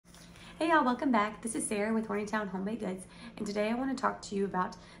Hey y'all, welcome back. This is Sarah with Hornytown Home Baked Goods, and today I want to talk to you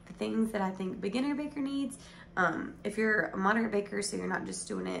about the things that I think beginner baker needs. If you're a moderate baker, so you're not just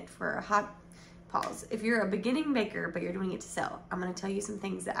doing it for a hot pause. If you're a beginning baker, but you're doing it to sell, I'm going to tell you some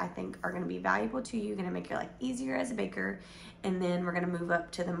things that I think are going to be valuable to you, going to make your life easier as a baker, and then we're going to move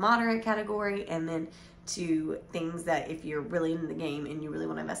up to the moderate category, and then to things that if you're really in the game and you really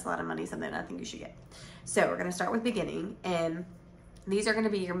want to invest a lot of money, something I think you should get. So we're going to start with beginning, and these are going to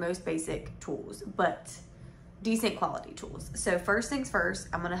be your most basic tools, but decent quality tools. So first things first,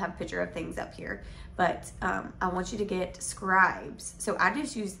 I'm going to have a picture of things up here, but I want you to get Scribes. So I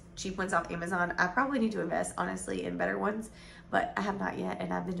just use cheap ones off Amazon. I probably need to invest, honestly, in better ones, but I have not yet,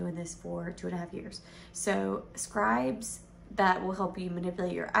 and I've been doing this for 2.5 years. So Scribes that will help you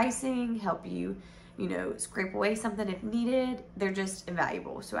manipulate your icing, help you, scrape away something if needed. They're just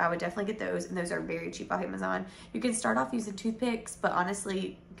invaluable. So I would definitely get those, and those are very cheap off Amazon. You can start off using toothpicks, but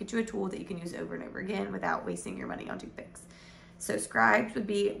honestly, get you a tool that you can use over and over again without wasting your money on toothpicks. So Scribes would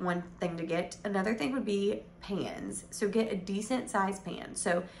be one thing to get. Another thing would be pans. So get a decent sized pan.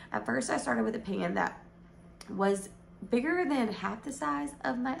 So at first I started with a pan that was bigger than half the size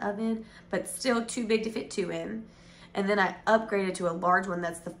of my oven, but still too big to fit 2 in. And then I upgraded to a large one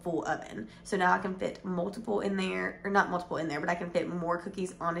that's the full oven. So now I can fit multiple in there, or not multiple in there, but I can fit more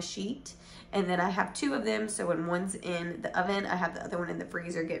cookies on a sheet. And then I have 2 of them. So when one's in the oven, I have the other one in the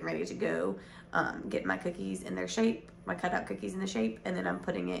freezer getting ready to go get my cookies in their shape, my cutout cookies in the shape, and then I'm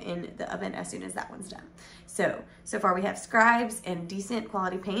putting it in the oven as soon as that one's done. So far we have Scribes and decent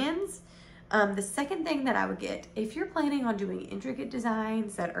quality pans. The second thing that I would get, if you're planning on doing intricate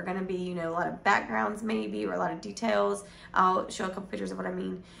designs that are going to be, a lot of backgrounds maybe, or a lot of details, I'll show a couple pictures of what I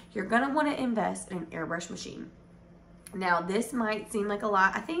mean. You're going to want to invest in an airbrush machine. Now, this might seem like a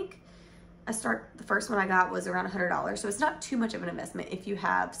lot. I think the first one I got was around $100. So it's not too much of an investment if you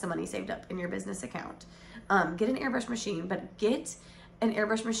have some money saved up in your business account. Get an airbrush machine, but get an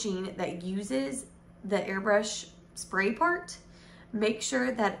airbrush machine that uses the airbrush spray part. Make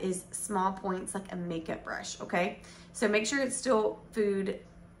sure that is small points like a makeup brush, okay? So make sure it's still food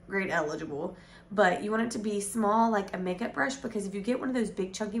grade eligible, but you want it to be small like a makeup brush, because if you get one of those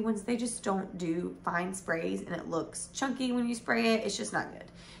big chunky ones, they just don't do fine sprays and it looks chunky when you spray it. It's just not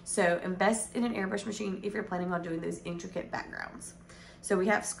good. So invest in an airbrush machine if you're planning on doing those intricate backgrounds. So we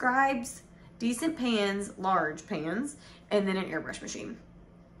have Scribes, decent pans, large pans, and then an airbrush machine.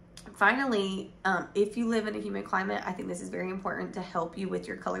 Finally, if you live in a humid climate, I think this is very important to help you with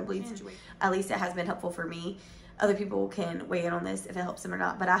your color bleed situation. At least it has been helpful for me. Other people can weigh in on this if it helps them or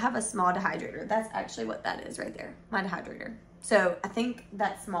not, but I have a small dehydrator. That's actually what that is right there, my dehydrator. So I think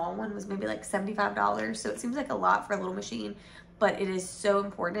that small one was maybe like $75. So it seems like a lot for a little machine, but it is so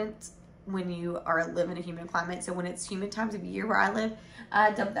important when you are living in a humid climate. So when it's humid times of year where I live, I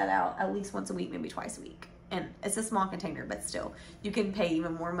dump that out at least once a week, maybe twice a week. And it's a small container, but still, you can pay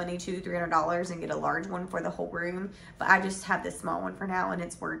even more money, $200-300, and get a large one for the whole room. But I just have this small one for now, and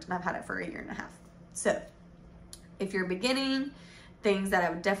it's worked, and I've had it for 1.5 years. So if you're beginning, things that I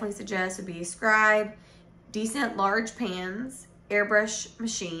would definitely suggest would be Scribe, decent large pans, airbrush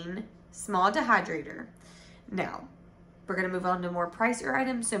machine, small dehydrator. Now, we're gonna move on to more pricier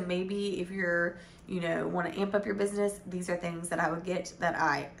items. So maybe if you're, want to amp up your business, these are things that I would get that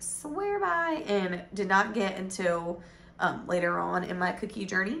I swear by and did not get until later on in my cookie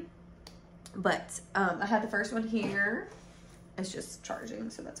journey. But I had the first one here. It's just charging,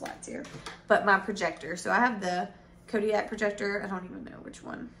 so that's why it's here. But my projector. So I have the Kodiak projector. I don't even know which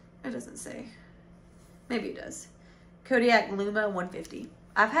one. It doesn't say. Maybe it does. Kodiak Luma 150.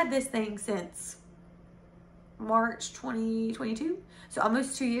 I've had this thing since March 2022, so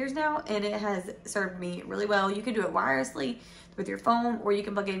almost 2 years now, and it has served me really well. You can do it wirelessly with your phone, or you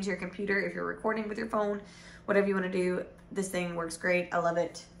can plug it into your computer if you're recording with your phone. Whatever you want to do, this thing works great. I love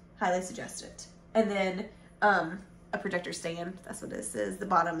it. Highly suggest it. And then a projector stand. That's what this is. The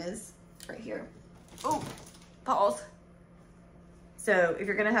bottom is right here. Oh, pause. So if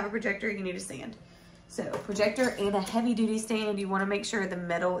you're gonna have a projector, you need a stand. So projector and a heavy duty stand. You want to make sure the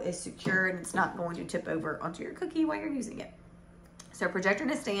metal is secure and it's not going to tip over onto your cookie while you're using it. So projector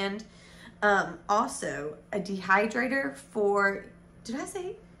and a stand. Also a dehydrator for, did I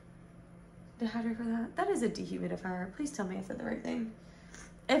say dehydrator for that? That is a dehumidifier. Please tell me I said the right thing.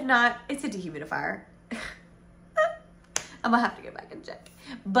 If not, it's a dehumidifier. I'm gonna have to go back and check.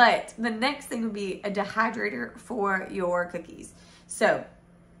 But the next thing would be a dehydrator for your cookies. So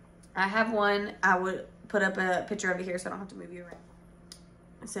I have one. I would put up a picture of it here so I don't have to move you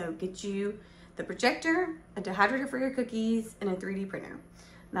around. So get you the projector, a dehydrator for your cookies, and a 3D printer.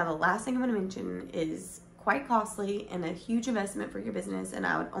 Now the last thing I'm going to mention is quite costly and a huge investment for your business, and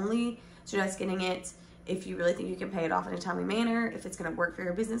I would only suggest getting it if you really think you can pay it off in a timely manner, if it's going to work for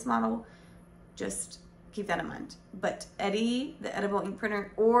your business model. Just keep that in mind. But Eddie, the edible ink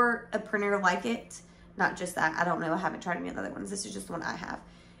printer, or a printer like it, not just that, I don't know, I haven't tried any of the other ones, this is just the one I have,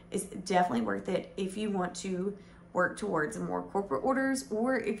 is definitely worth it if you want to work towards more corporate orders,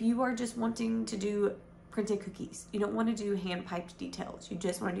 or if you are just wanting to do printed cookies. You don't want to do hand-piped details, you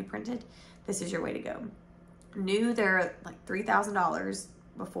just want to do printed. This is your way to go. New, they're like $3,000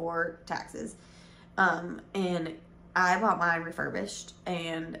 before taxes, and I bought mine refurbished,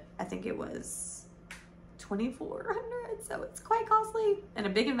 and I think it was $2,400, so it's quite costly and a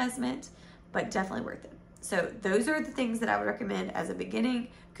big investment, but definitely worth it. So those are the things that I would recommend as a beginning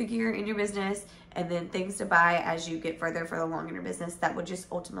cookier in your business, and then things to buy as you get further along in your business that would just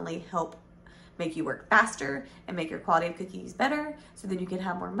ultimately help make you work faster and make your quality of cookies better, so then you can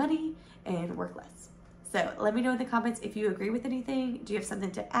have more money and work less. So let me know in the comments if you agree with anything. Do you have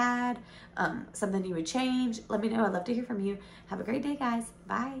something to add? Something you would change? Let me know. I'd love to hear from you. Have a great day, guys.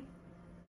 Bye.